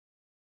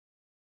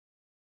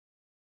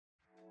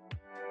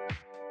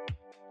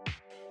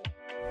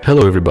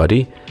Hello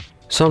everybody!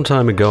 Some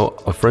time ago,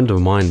 a friend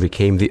of mine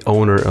became the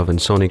owner of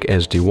Ensoniq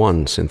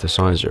SD1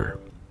 synthesizer,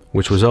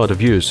 which was out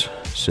of use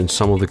since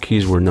some of the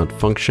keys were not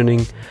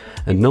functioning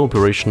and no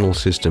operational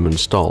system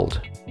installed.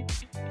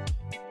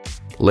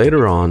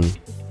 Later on,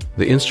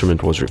 the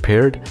instrument was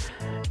repaired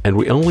and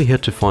we only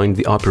had to find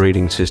the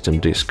operating system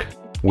disk,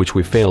 which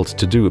we failed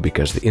to do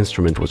because the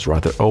instrument was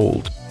rather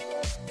old.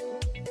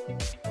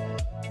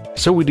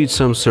 So we did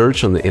some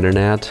search on the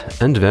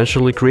internet and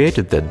eventually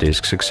created that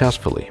disk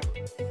successfully.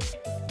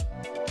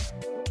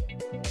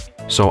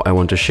 So I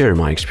want to share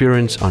my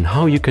experience on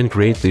how you can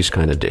create this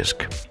kind of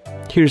disk.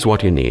 Here's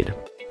what you need.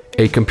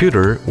 A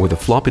computer with a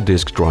floppy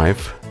disk drive,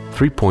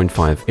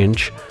 3.5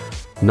 inch,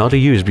 not a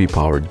USB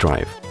powered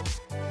drive.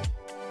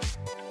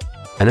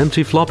 An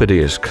empty floppy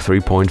disk,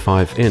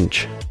 3.5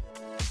 inch.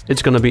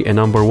 It's gonna be a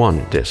number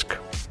 1 disk.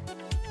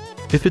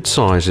 If its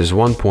size is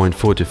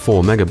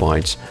 1.44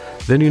 megabytes,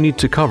 then you need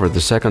to cover the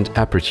second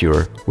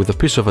aperture with a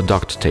piece of a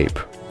duct tape.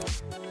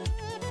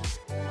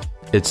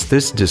 It's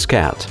this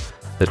diskette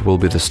that will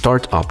be the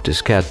startup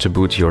diskette to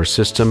boot your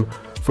system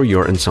for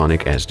your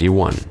Ensoniq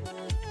SD1.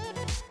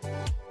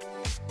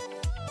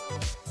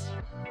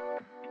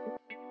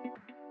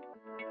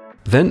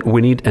 Then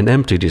we need an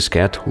empty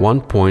diskette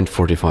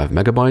 1.45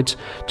 megabytes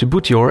to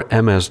boot your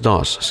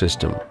MS-DOS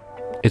system.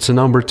 It's a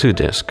number 2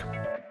 disk.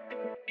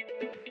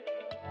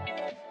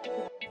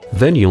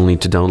 Then you'll need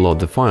to download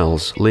the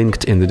files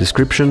linked in the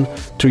description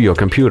to your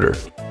computer.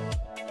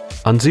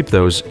 Unzip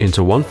those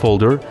into one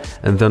folder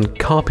and then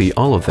copy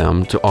all of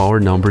them to our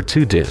number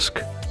 2 disk.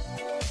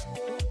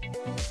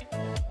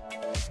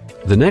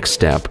 The next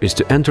step is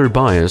to enter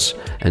BIOS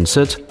and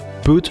set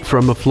Boot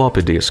from a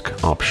floppy disk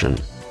option.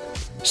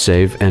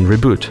 Save and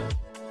reboot.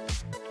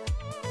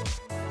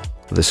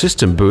 The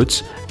system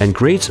boots and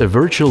creates a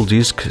virtual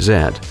disk Z,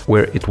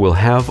 where it will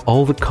have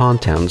all the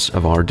contents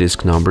of our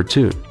disk number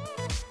 2.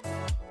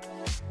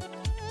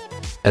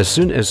 As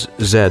soon as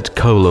Z:/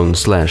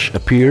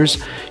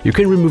 appears, you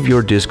can remove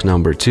your disk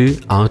number 2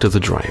 out of the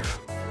drive.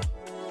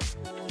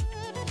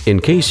 In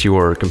case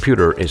your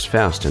computer is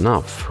fast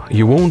enough,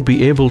 you won't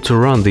be able to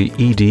run the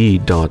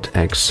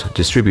ede.x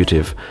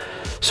distributive,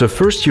 so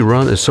first you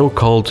run a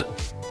so-called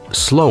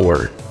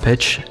slower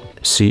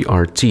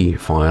patch.crt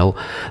file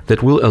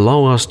that will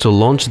allow us to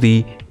launch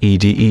the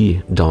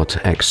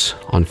ede.x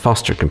on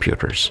faster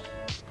computers.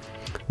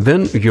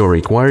 Then you're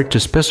required to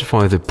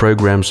specify the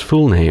program's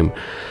full name,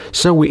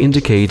 so we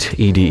indicate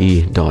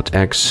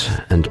ede.x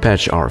and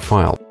patch our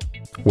file.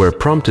 We're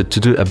prompted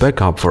to do a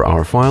backup for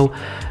our file,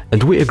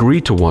 and we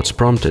agree to what's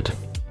prompted.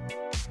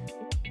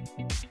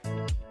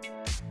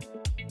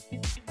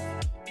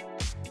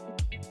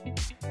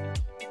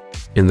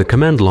 In the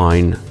command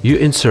line, you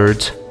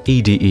insert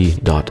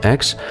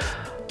ede.x,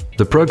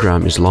 the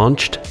program is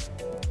launched,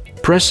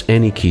 press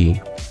any key.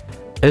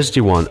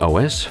 SD1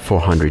 OS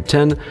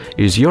 410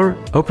 is your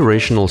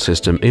operational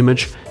system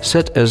image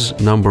set as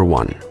number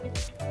 1.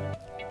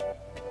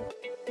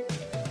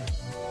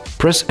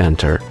 Press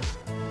enter.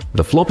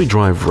 The floppy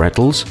drive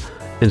rattles,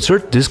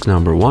 insert disk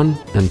number 1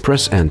 and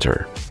press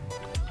enter.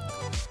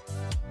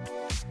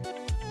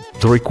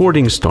 The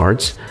recording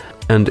starts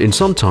and in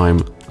some time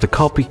the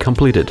copy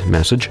completed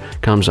message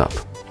comes up.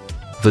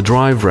 The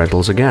drive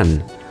rattles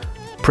again.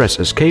 Press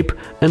escape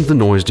and the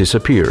noise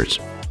disappears.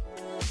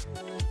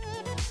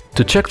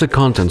 To check the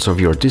contents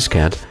of your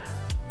diskette,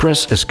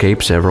 press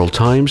escape several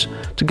times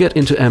to get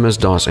into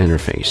MS-DOS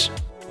interface.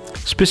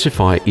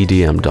 Specify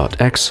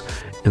edm.x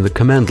in the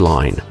command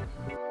line.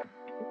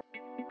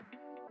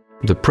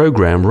 The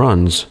program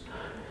runs.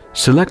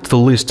 Select the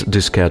list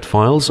diskette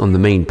files on the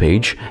main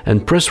page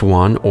and press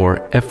 1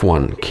 or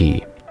F1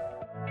 key.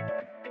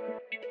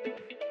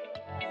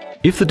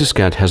 If the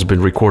diskette has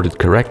been recorded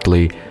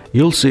correctly,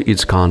 you'll see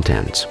its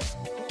contents.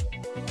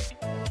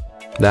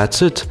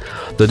 That's it.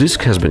 The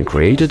disk has been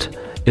created,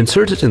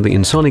 insert it in the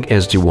Ensoniq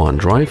SD1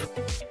 drive,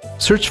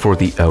 search for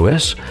the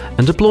OS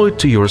and deploy it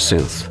to your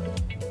synth.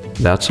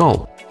 That's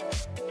all.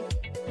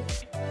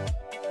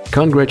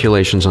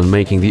 Congratulations on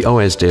making the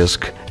OS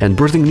disk and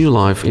breathing new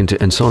life into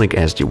Ensoniq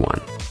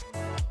SD1.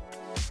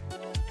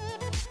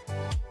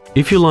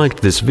 If you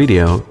liked this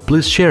video,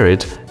 please share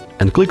it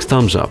and click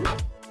thumbs up.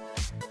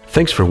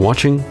 Thanks for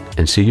watching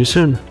and see you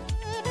soon!